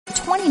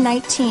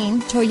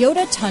2019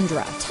 Toyota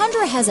Tundra.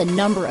 Tundra has a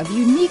number of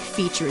unique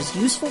features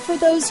useful for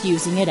those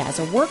using it as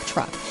a work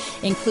truck,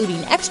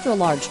 including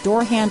extra-large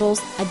door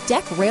handles, a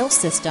deck rail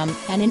system,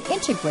 and an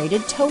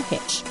integrated tow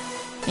hitch.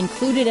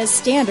 Included as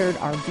standard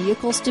are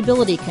vehicle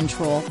stability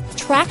control,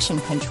 traction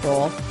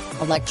control,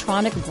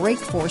 electronic brake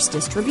force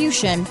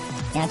distribution,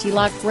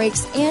 anti-lock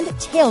brakes, and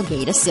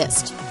tailgate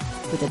assist.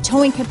 With a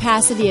towing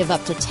capacity of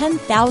up to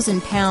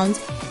 10,000 pounds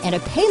and a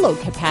payload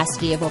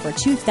capacity of over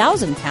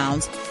 2,000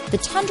 pounds, the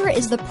Tundra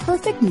is the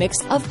perfect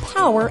mix of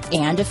power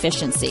and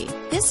efficiency.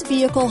 This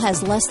vehicle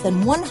has less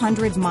than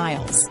 100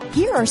 miles.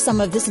 Here are some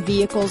of this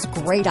vehicle's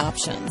great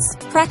options: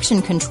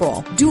 traction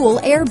control, dual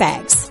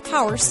airbags,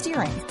 power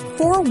steering,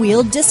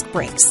 four-wheel disc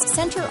brakes,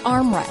 center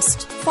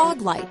armrest,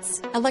 fog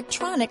lights,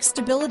 electronic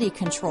stability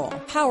control,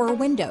 power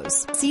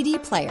windows, CD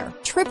player,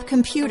 trip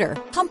computer,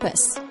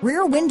 compass,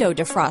 rear window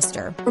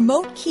defroster,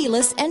 remote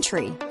keyless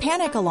entry,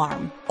 panic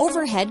alarm,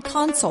 overhead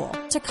console,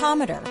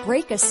 tachometer,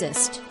 brake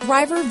assist,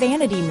 driver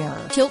vanity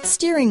mirror, tilt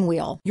steering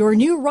wheel. Your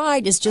new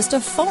ride is just a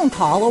phone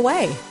call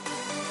away.